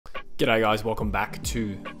G'day guys, welcome back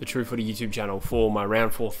to the True Footy YouTube channel for my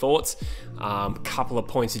round 4 thoughts. Couple of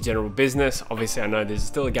points of general business. Obviously I know there's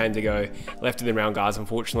still a game to go left in the round, guys,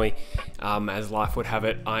 unfortunately. As life would have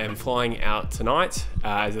it, I am flying out tonight,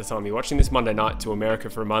 as the time you're watching this, Monday night to America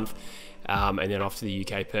for a month. And then off to the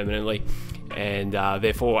UK permanently, and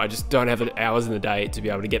therefore I just don't have the hours in the day to be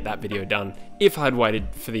able to get that video done if I had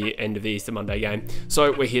waited for the end of the Easter Monday game.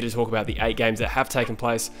 So we're here to talk about the 8 games that have taken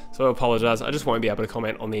place, so I apologise, I just won't be able to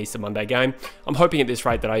comment on the Easter Monday game. I'm hoping at this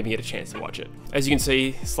rate that I even get a chance to watch it. As you can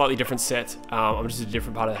see, slightly different set. I'm just in a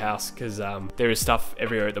different part of the house because there is stuff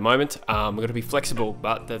everywhere at the moment. I'm going to be flexible,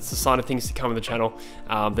 but that's the sign of things to come on the channel.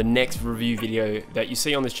 The next review video that you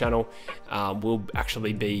see on this channel will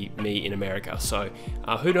actually be me in America, so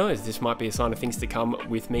who knows, this might be a sign of things to come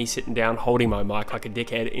with me sitting down holding my mic like a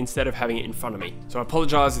dickhead instead of having it in front of me. So I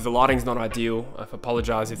apologise if the lighting's not ideal, I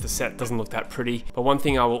apologise if the set doesn't look that pretty, but one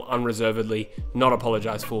thing I will unreservedly not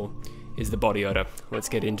apologise for is the body odor. Let's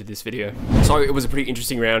get into this video. So it was a pretty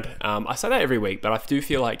interesting round. I say that every week, but I do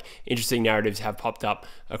feel like interesting narratives have popped up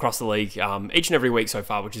across the league each and every week so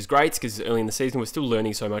far, which is great because early in the season we're still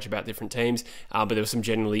learning so much about different teams, but there were some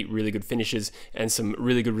generally really good finishes and some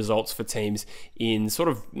really good results for teams in sort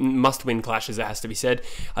of must-win clashes, it has to be said.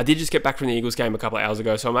 I did just get back from the Eagles game a couple of hours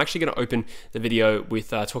ago, so I'm actually going to open the video with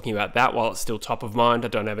talking about that while it's still top of mind. I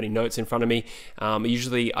don't have any notes in front of me.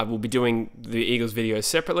 Usually I will be doing the Eagles videos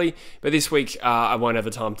separately, but this week I won't have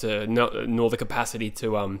the time to nor the capacity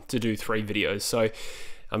to do 3 videos. So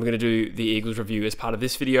I'm going to do the Eagles review as part of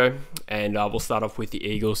this video, and we'll start off with the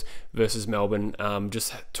Eagles versus Melbourne.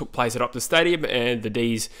 Just took place at Optus Stadium, and the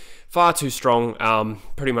D's far too strong,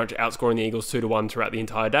 pretty much outscoring the Eagles 2-1 throughout the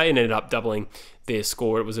entire day, and ended up doubling their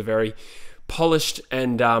score. It was a very polished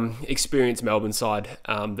and experienced Melbourne side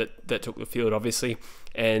that took the field, obviously.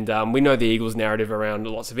 And we know the Eagles' narrative around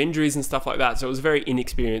lots of injuries and stuff like that, so it was a very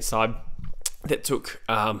inexperienced side that took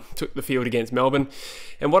the field against Melbourne.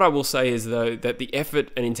 And what I will say is, though, that the effort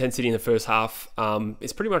and intensity in the first half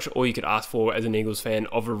is pretty much all you could ask for as an Eagles fan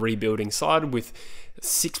of a rebuilding side with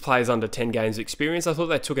 6 players under 10 games of experience. I thought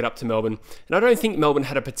they took it up to Melbourne, and I don't think Melbourne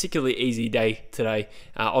had a particularly easy day today.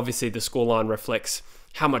 Obviously, the scoreline reflects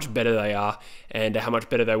how much better they are and how much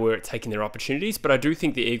better they were at taking their opportunities. But I do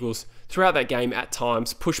think the Eagles, throughout that game, at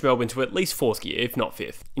times, pushed Melbourne to at least 4th gear, if not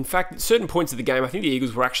 5th. In fact, at certain points of the game, I think the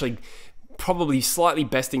Eagles were actually probably slightly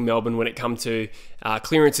besting Melbourne when it comes to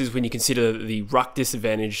clearances, when you consider the ruck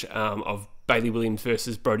disadvantage of Bailey Williams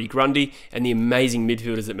versus Brodie Grundy and the amazing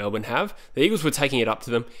midfielders that Melbourne have. The Eagles were taking it up to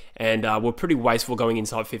them and were pretty wasteful going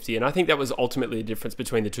inside 50, and I think that was ultimately the difference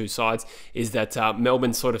between the two sides, is that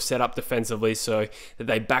Melbourne sort of set up defensively so that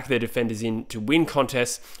they back their defenders in to win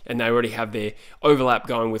contests, and they already have their overlap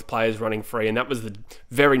going with players running free, and that was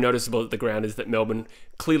very noticeable at the ground, is that Melbourne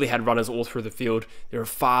clearly had runners all through the field. They're a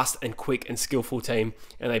fast and quick and skillful team,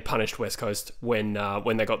 and they punished West Coast when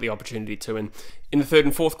they got the opportunity to. And in the 3rd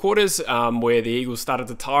and 4th quarters, where the Eagles started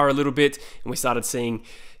to tire a little bit, and we started seeing,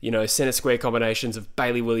 centre square combinations of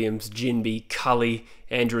Bailey Williams, Jinby, Cully,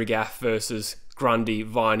 Andrew Gaff versus Grundy,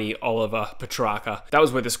 Viney, Oliver, Petrarca. That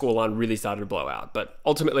was where the scoreline really started to blow out. But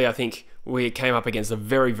ultimately, I think we came up against a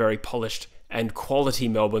very, very polished and quality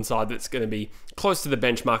Melbourne side that's going to be close to the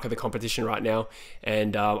benchmark of the competition right now,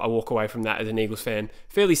 and I walk away from that as an Eagles fan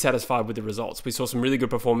fairly satisfied with the results. We saw some really good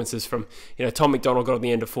performances from, Tom McDonald got on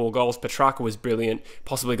the end of 4 goals, Petrarca was brilliant,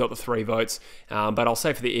 possibly got the 3 votes, but I'll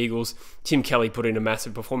say for the Eagles, Tim Kelly put in a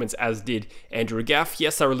massive performance, as did Andrew Gaff.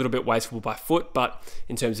 Yes, they were a little bit wasteful by foot, but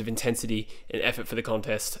in terms of intensity and effort for the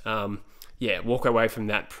contest, walk away from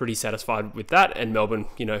that pretty satisfied with that, and Melbourne,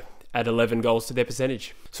 add 11 goals to their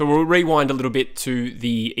percentage. So we'll rewind a little bit to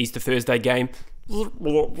the Easter Thursday game.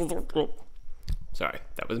 Sorry,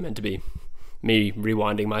 that was meant to be me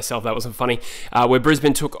rewinding myself. That wasn't funny. Where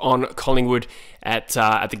Brisbane took on Collingwood at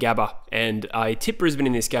the Gabba, and I tipped Brisbane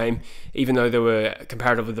in this game, even though they were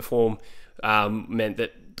comparatively, the form meant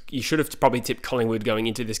that you should have probably tipped Collingwood going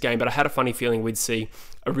into this game, but I had a funny feeling we'd see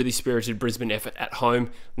a really spirited Brisbane effort at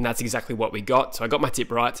home, and that's exactly what we got. So I got my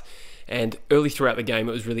tip right, and early throughout the game,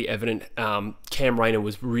 it was really evident Cam Rayner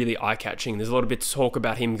was really eye-catching. There's a lot of bit of talk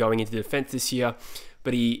about him going into defence this year,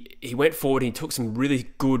 but he went forward, he took some really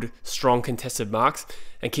good, strong contested marks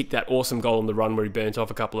and kicked that awesome goal on the run where he burnt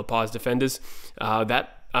off a couple of Pies defenders.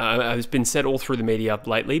 That It's been said all through the media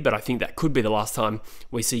lately, but I think that could be the last time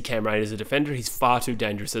we see Cam Rayner as a defender. He's far too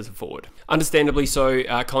dangerous as a forward. Understandably so,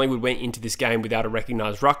 Collingwood went into this game without a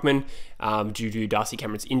recognised ruckman due to Darcy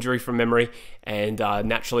Cameron's injury from memory, and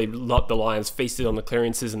naturally the Lions feasted on the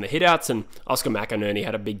clearances and the hitouts, and Oscar McInerney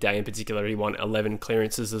had a big day in particular. He won 11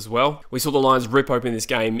 clearances as well. We saw the Lions rip open this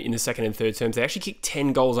game in the second and third terms. They actually kicked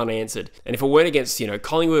 10 goals unanswered, and if it weren't against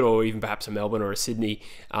Collingwood or even perhaps a Melbourne or a Sydney,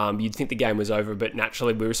 you'd think the game was over, but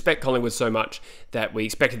naturally we respect Collingwood so much that we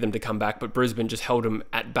expected them to come back, but Brisbane just held them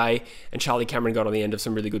at bay, and Charlie Cameron got on the end of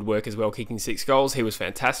some really good work as well, kicking 6 goals. He was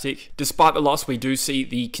fantastic. Despite the loss, we do see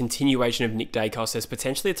the continuation of Nick Dacos as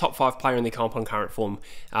potentially a top 5 player in the comp on current form,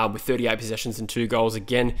 with 38 possessions and 2 goals.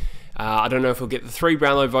 Again, I don't know if he'll get the 3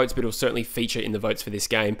 Brownlow votes, but he'll certainly feature in the votes for this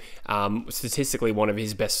game. Statistically, one of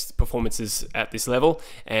his best performances at this level,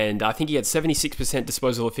 and I think he had 76%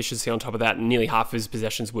 disposal efficiency on top of that, and nearly half of his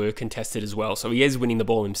possessions were contested as well. So he is winning the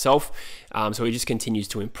ball himself, so he just continues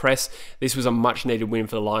to impress. This was a much needed win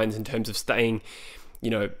for the Lions in terms of staying,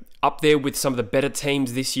 up there with some of the better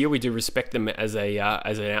teams this year. We do respect them as an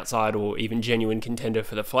outside or even genuine contender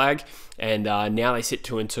for the flag, and now they sit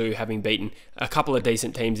 2-2, having beaten a couple of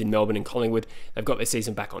decent teams in Melbourne and Collingwood. They've got their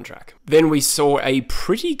season back on track. Then we saw a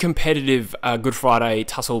pretty competitive Good Friday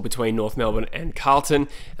tussle between North Melbourne and Carlton,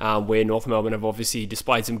 where North Melbourne have obviously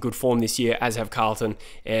displayed some good form this year, as have Carlton,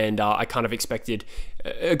 and I kind of expected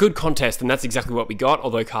a good contest, and that's exactly what we got,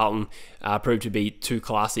 although Carlton proved to be too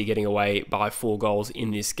classy, getting away by 4 goals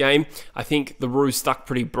in this game. I think the Roos stuck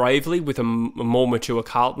pretty bravely with a more mature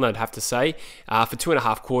Carlton, I'd have to say, for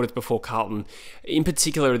 2.5 quarters before Carlton, in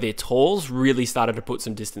particular their talls, really started to put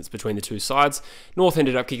some distance between the two sides. North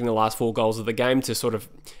ended up kicking the last 4 goals of the game to sort of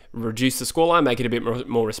reduce the scoreline, make it a bit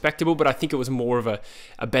more respectable, but I think it was more of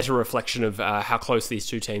a better reflection of how close these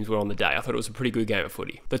two teams were on the day. I thought it was a pretty good game of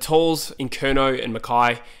footy. The talls in Curnow and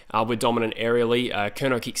Mackay were dominant aerially.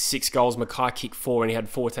 Curnow kicked 6 goals, Mackay kicked 4, and he had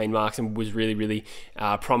 14 marks and was really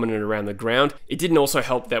prominent around the ground. It didn't also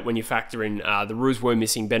help that when you factor in the Roos were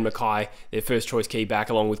missing Ben Mackay, their first choice key back,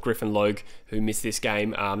 along with Griffin Logue, who missed this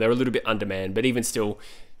game. They were a little bit undermanned, but even still,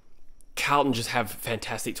 Carlton just have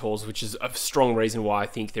fantastic talls, which is a strong reason why I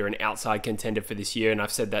think they're an outside contender for this year, and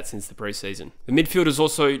I've said that since the preseason. The midfielders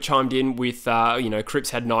also chimed in with, Cripps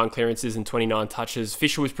had 9 clearances and 29 touches.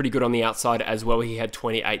 Fisher was pretty good on the outside as well. He had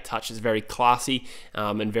 28 touches, very classy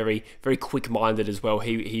and very quick-minded as well.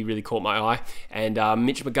 He really caught my eye. And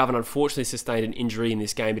Mitch McGovern unfortunately sustained an injury in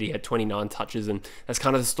this game, but he had 29 touches, and that's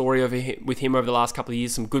kind of the story with him over the last couple of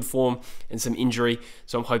years. Some good form and some injury,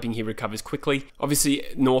 so I'm hoping he recovers quickly. Obviously,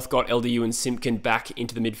 North got LDU and Simpkin back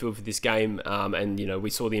into the midfield for this game, and we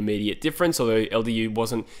saw the immediate difference, although LDU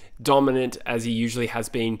wasn't dominant as he usually has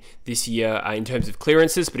been this year in terms of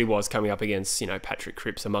clearances, but he was coming up against Patrick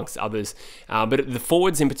Cripps amongst others. But the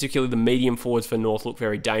forwards, in particular the medium forwards for North, look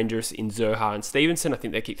very dangerous in Zerha and Stevenson. I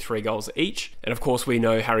think they kicked 3 goals each, and of course we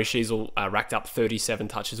know Harry Sheasel racked up 37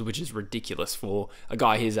 touches, which is ridiculous for a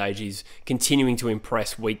guy his age. He's continuing to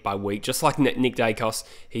impress week by week, just like Nick Dacos.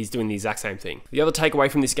 He's doing the exact same thing. The other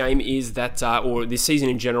takeaway from this game is that, or this season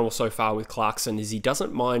in general so far with Clarkson, is he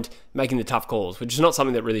doesn't mind making the tough calls, which is not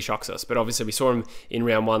something that really shocks us. But obviously we saw him in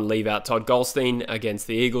round 1 leave out Todd Goldstein against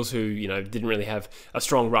the Eagles, who didn't really have a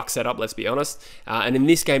strong ruck setup, let's be honest. And in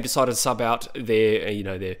this game decided to sub out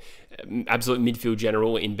their absolute midfield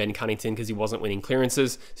general in Ben Cunnington because he wasn't winning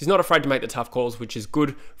clearances. So he's not afraid to make the tough calls, which is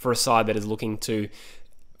good for a side that is looking to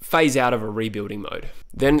phase out of a rebuilding mode.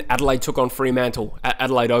 Then Adelaide took on Fremantle at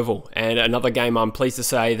Adelaide Oval, and another game I'm pleased to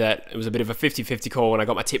say that it was a bit of a 50-50 call when I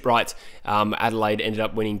got my tip right. Adelaide ended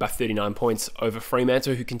up winning by 39 points over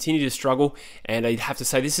Fremantle, who continue to struggle, and I'd have to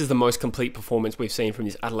say this is the most complete performance we've seen from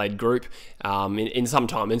this Adelaide group in some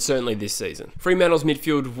time, and certainly this season. Fremantle's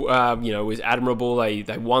midfield was admirable.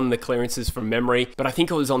 They won the clearances from memory, but I think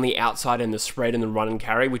it was on the outside and the spread and the run and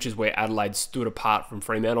carry, which is where Adelaide stood apart from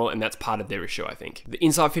Fremantle, and that's part of their issue, I think. The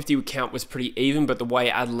inside 50 count was pretty even, but the way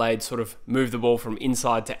Adelaide sort of moved the ball from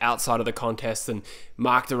inside to outside of the contest and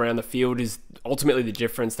marked around the field is ultimately the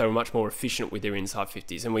difference. They were much more efficient with their inside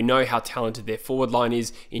 50s, and we know how talented their forward line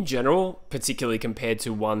is in general, particularly compared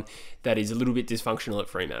to one that is a little bit dysfunctional at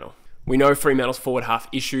Fremantle. We know Fremantle's forward half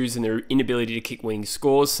issues and their inability to kick winning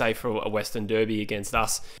scores, say for a Western Derby against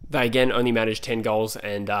us. They again only managed 10 goals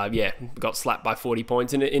and got slapped by 40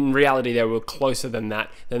 points. And in reality, they were closer than that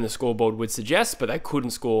than the scoreboard would suggest, but they couldn't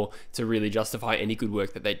score to really justify any good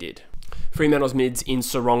work that they did. Fremantle's mids in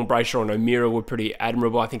Sarong, Brayshaw and O'Meara were pretty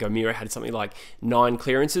admirable. I think O'Meara had something like 9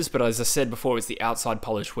 clearances, but as I said before, it's the outside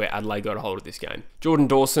polish where Adelaide got a hold of this game. Jordan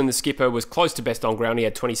Dawson, the skipper, was close to best on ground. He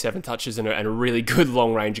had 27 touches and a really good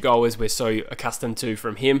long-range goal, as we're so accustomed to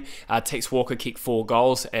from him. Tex Walker kicked 4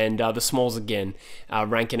 goals, and the Smalls again,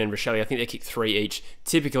 Rankin and Rochelle, I think they kicked 3 each.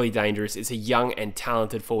 Typically dangerous. It's a young and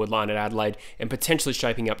talented forward line at Adelaide, and potentially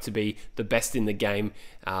shaping up to be the best in the game.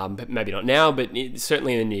 But maybe not now, but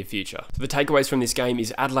certainly in the near future. So the takeaways from this game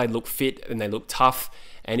is Adelaide look fit and they look tough.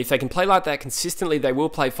 And if they can play like that consistently, they will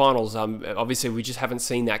play finals. Obviously, we just haven't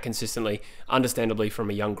seen that consistently, understandably,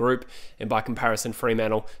 from a young group. And by comparison,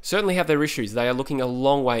 Fremantle certainly have their issues. They are looking a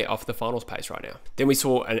long way off the finals pace right now. Then we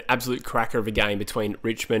saw an absolute cracker of a game between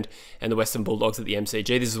Richmond and the Western Bulldogs at the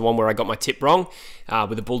MCG. This is the one where I got my tip wrong,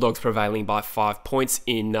 with the Bulldogs prevailing by 5 points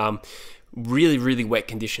in really, really wet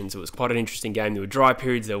conditions. It was quite an interesting game. There were dry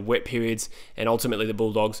periods, there were wet periods, and ultimately the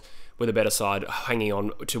Bulldogs were the better side, hanging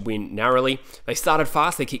on to win narrowly. They started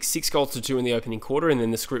fast. They kicked 6 goals to 2 in the opening quarter, and then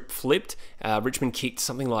the script flipped. Richmond kicked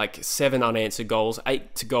something like 7 unanswered goals,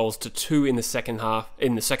 8 goals to 2 in the second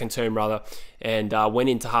term, and went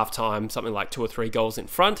into half-time something like 2 or 3 goals in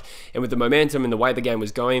front. And with the momentum and the way the game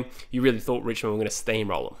was going, you really thought Richmond were going to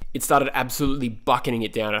steamroll them. It started absolutely bucketing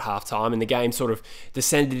it down at half-time, and the game sort of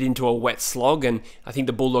descended into a wet slog, and I think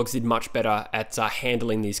the Bulldogs did much better at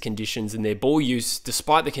handling these conditions, and their ball use,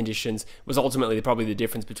 despite the conditions, was ultimately probably the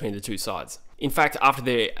difference between the two sides. In fact, after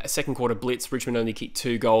their second quarter blitz, Richmond only kicked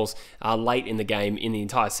 2 goals late in the game in the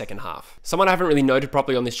entire second half. Someone I haven't really noted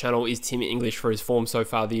properly on this channel is Tim English for his form so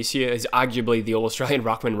far this year. He's arguably the All-Australian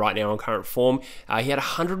ruckman right now on current form. He had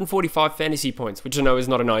 145 fantasy points, which I know is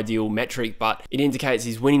not an ideal metric, but it indicates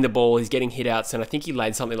he's winning the ball, he's getting hit-outs, and I think he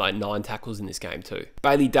laid something like 9 tackles in this game too.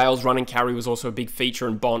 Bailey Dale's run and carry was also a big feature,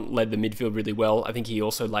 and Bont led the midfield really well. I think he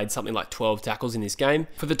also laid something like 12 tackles in this game.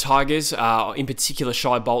 For the Tigers, in particular,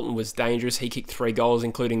 Shai Bolton was dangerous. He kicked 3 goals,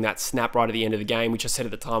 including that snap right at the end of the game, which I said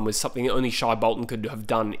at the time was something only Shai Bolton could have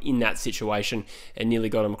done in that situation, and nearly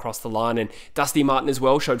got him across the line. And Dusty Martin as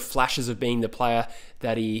well showed flashes of being the player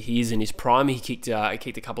that he is in his prime. He kicked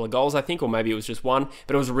a couple of goals, I think, or maybe it was just 1,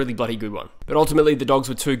 but it was a really bloody good one. But ultimately, the Dogs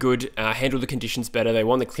were too good, handled the conditions better. They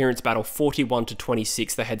won the clearance battle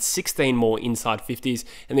 41-26. They had 16 more inside 50s,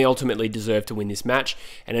 and they ultimately deserved to win this match.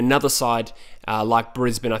 And another side, like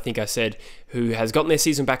Brisbane, I think I said, who has gotten their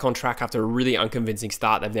season back on track after a really unconvincing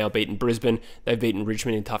start. They've now beaten Brisbane. They've beaten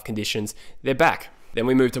Richmond in tough conditions. They're back. Then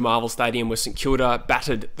we moved to Marvel Stadium, where St Kilda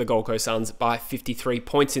battered the Gold Coast Suns by 53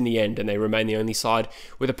 points in the end, and they remain the only side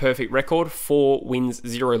with a perfect record, 4 wins,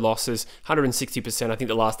 0 losses, 160%. I think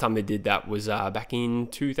the last time they did that was back in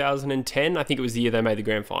 2010. I think it was the year they made the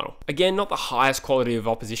grand final. Again, not the highest quality of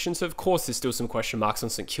opposition, so of course there's still some question marks on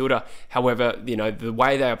St Kilda. However, you know, the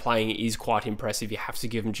way they are playing is quite impressive. You have to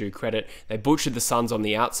give them due credit. They butchered the Suns on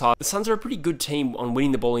the outside. The Suns are a pretty good team on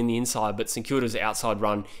winning the ball in the inside, but St Kilda's outside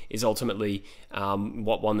run is ultimately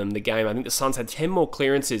what won them the game. I think the Suns had 10 more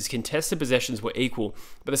clearances. Contested possessions were equal,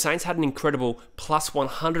 but the Saints had an incredible plus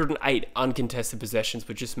 108 uncontested possessions,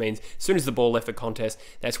 which just means as soon as the ball left the contest,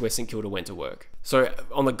 that's where St Kilda went to work. So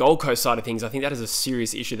on the Gold Coast side of things, I think that is a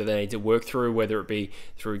serious issue that they need to work through, whether it be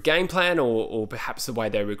through game plan or perhaps the way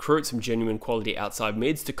they recruit some genuine quality outside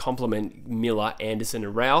mids to complement Miller, Anderson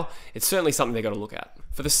and Rowell. It's certainly something they've got to look at.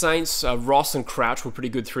 For the Saints, Ross and Crouch were pretty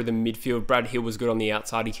good through the midfield. Brad Hill was good on the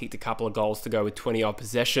outside. He kicked a couple of goals to go with 20-odd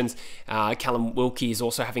possessions. Callum Wilkie is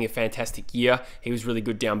also having a fantastic year. He was really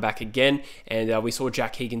good down back again. And we saw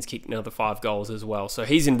Jack Higgins kick another 5 goals as well. So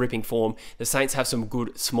he's in ripping form. The Saints have some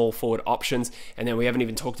good small forward options. And then we haven't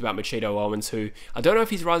even talked about Machito Owens, who I don't know if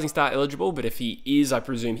he's Rising Star eligible, but if he is, I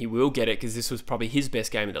presume he will get it because this was probably his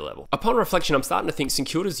best game at the level. Upon reflection, I'm starting to think St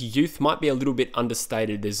Kilda's youth might be a little bit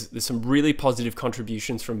understated. There's some really positive contributions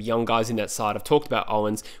from young guys in that side. I've talked about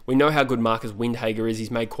Owens. We know how good Marcus Windhager is. He's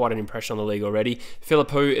made quite an impression on the league already.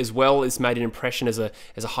 Philippou as well has made an impression as a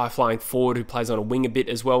high-flying forward who plays on a wing a bit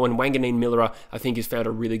as well. And Wanganeen Miller, I think, has found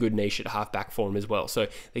a really good niche at half-back for him as well. So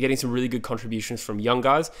they're getting some really good contributions from young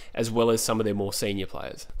guys as well as some of their more senior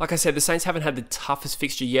players. Like I said, the Saints haven't had the toughest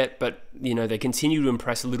fixture yet, but you know, they continue to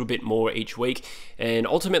impress a little bit more each week. And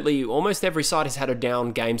ultimately, almost every side has had a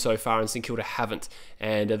down game so far, and St Kilda haven't.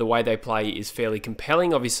 And the way they play is fairly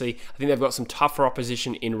compelling. Obviously, I think they've got some tougher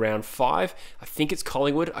opposition in round 5. I think it's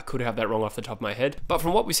Collingwood. I could have that wrong off the top of my head. But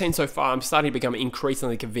from what we've seen so far, I'm starting to become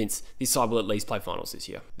increasingly convinced this side will at least play finals this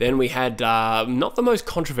year. Then we had not the most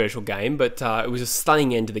controversial game, but it was a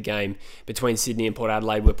stunning end to the game between Sydney and Port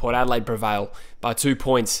Adelaide, where Port Adelaide prevail by 2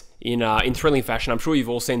 points in thrilling fashion. I'm sure you've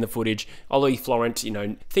all seen the footage. Ollie Florent,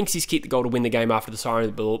 thinks he's kicked the goal to win the game after the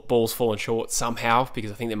siren. The ball's fallen short somehow,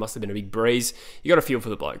 because I think there must have been a big breeze. You got to feel for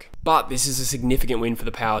the bloke. But this is a significant win for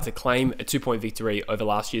the Power to claim a 2-point victory over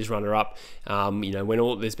last year's runner-up.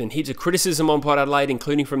 There's been heaps of criticism on Port Adelaide,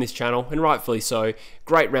 including from this channel, and rightfully so.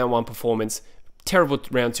 Great round 1 performance. Terrible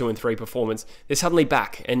round 2 and 3 performance. They're suddenly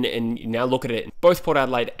back, and you now look at it. Both Port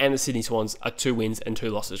Adelaide and the Sydney Swans are 2 wins and 2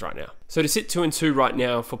 losses right now. So to sit 2-2 right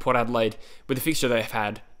now for Port Adelaide with the fixture they've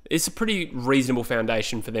had, it's a pretty reasonable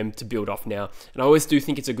foundation for them to build off now. And I always do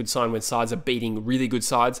think it's a good sign when sides are beating really good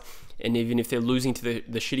sides, and even if they're losing to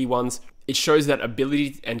the shitty ones, it shows that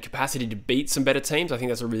ability and capacity to beat some better teams. I think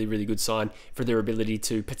that's a really, really good sign for their ability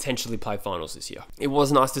to potentially play finals this year. It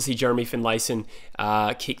was nice to see Jeremy Finlayson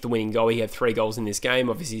kick the winning goal. He had 3 goals in this game.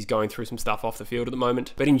 Obviously, he's going through some stuff off the field at the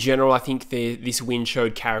moment. But in general, I think this win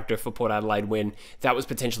showed character for Port Adelaide when that was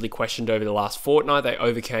potentially questioned over the last fortnight. They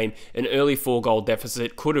overcame an early 4-goal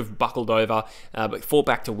deficit, could have buckled over, but fought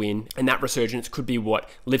back to win. And that resurgence could be what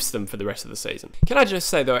lifts them for the rest of the season. Can I just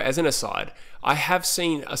say, though, as an aside, I have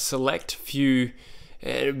seen a select few,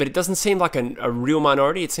 but it doesn't seem like a real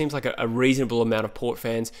minority. It seems like a reasonable amount of Port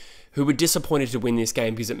fans who were disappointed to win this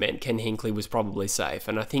game because it meant Ken Hinkley was probably safe.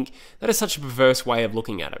 And I think that is such a perverse way of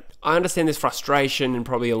looking at it. I understand there's frustration and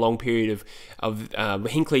probably a long period of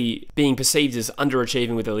Hinkley being perceived as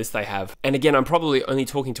underachieving with the list they have. And again, I'm probably only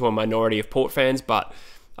talking to a minority of Port fans, but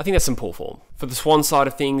I think that's some poor form. For the Swan side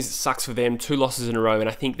of things, it sucks for them, 2 losses in a row, and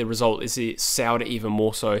I think the result is soured even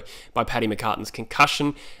more so by Paddy McCartan's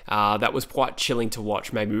concussion. That was quite chilling to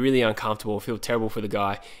watch, made me really uncomfortable, feel terrible for the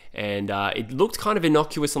guy, and it looked kind of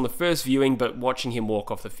innocuous on the first viewing, but watching him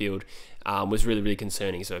walk off the field was really, really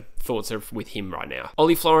concerning, so thoughts are with him right now.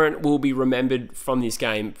 Ollie Florent will be remembered from this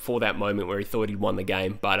game for that moment where he thought he'd won the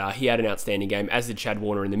game, but he had an outstanding game, as did Chad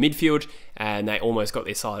Warner in the midfield, and they almost got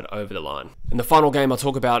their side over the line. And the final game I'll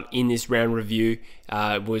talk about in this round review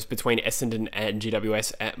was between Essendon and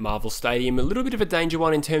GWS at Marvel Stadium. A little bit of a danger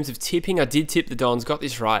one in terms of tipping. I did tip the Dons, got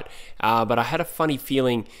this right, but I had a funny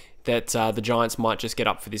feeling that the Giants might just get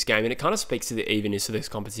up for this game, and it kind of speaks to the evenness of this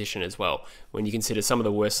competition as well, when you consider some of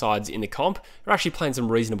the worst sides in the comp are actually playing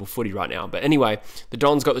some reasonable footy right now. But anyway, the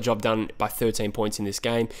Dons got the job done by 13 points in this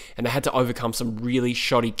game, and they had to overcome some really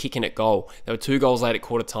shoddy kicking at goal. There were 2 goals late at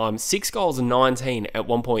quarter time, 6 goals and 19 at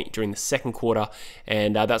one point during the second quarter,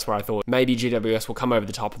 and that's where I thought maybe GWS will come over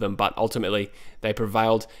the top of them, but ultimately they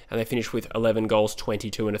prevailed, and they finished with 11 goals,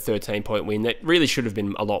 22 and a 13-point win. That really should have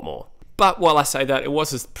been a lot more. But while I say that, it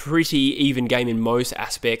was a pretty even game in most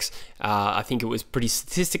aspects. I think it was pretty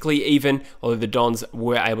statistically even, although the Dons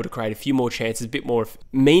were able to create a few more chances, a bit more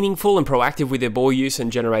meaningful and proactive with their ball use,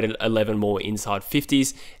 and generated 11 more inside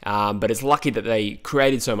 50s. But it's lucky that they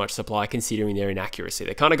created so much supply considering their inaccuracy.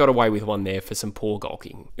 They kind of got away with one there for some poor goal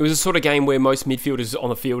kicking. It was a sort of game where most midfielders on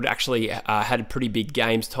the field actually had pretty big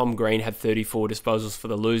games. Tom Green had 34 disposals for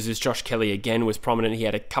the losers. Josh Kelly again was prominent. He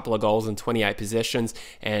had a couple of goals and 28 possessions,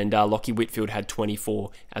 and Lockie Whitfield had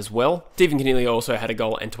 24 as well. Stephen Keneally also had a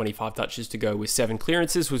goal and 25 touches to go with 7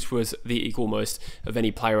 clearances, which was the equal most of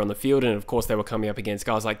any player on the field. And of course, they were coming up against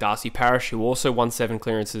guys like Darcy Parish, who also won 7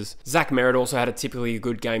 clearances. Zach Merritt also had a typically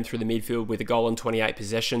good game through the midfield with a goal and 28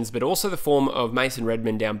 possessions, but also the form of Mason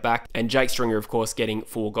Redmond down back, and Jake Stringer, of course, getting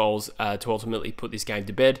 4 goals to ultimately put this game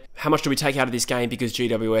to bed. How much do we take out of this game? Because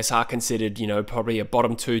GWS are considered, probably a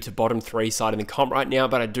bottom 2 to bottom 3 side in the comp right now,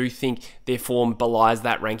 but I do think their form belies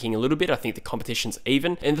that ranking a little bit. I think the competition's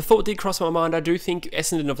even, and the thought did cross my mind, I do think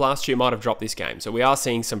Essendon of last year might have dropped this game, so we are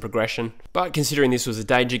seeing some progression, but considering this was a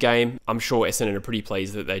danger game, I'm sure Essendon are pretty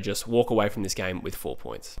pleased that they just walk away from this game with 4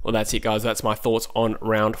 points. Well, that's it, guys. That's my thoughts on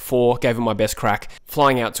round 4. Gave it my best crack,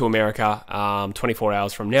 flying out to America 24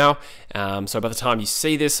 hours from now, so by the time you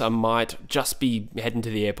see this, I might just be heading to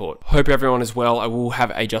the airport. Hope everyone is well. I will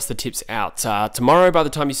have a Just the Tips out tomorrow by the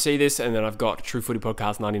time you see this, and then I've got True Footy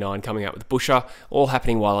Podcast 99 coming out with Busher, all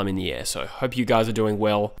happening while I'm in the air, so hope you guys are doing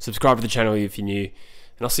well. Subscribe to the channel if you're new, and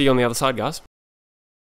I'll see you on the other side, guys.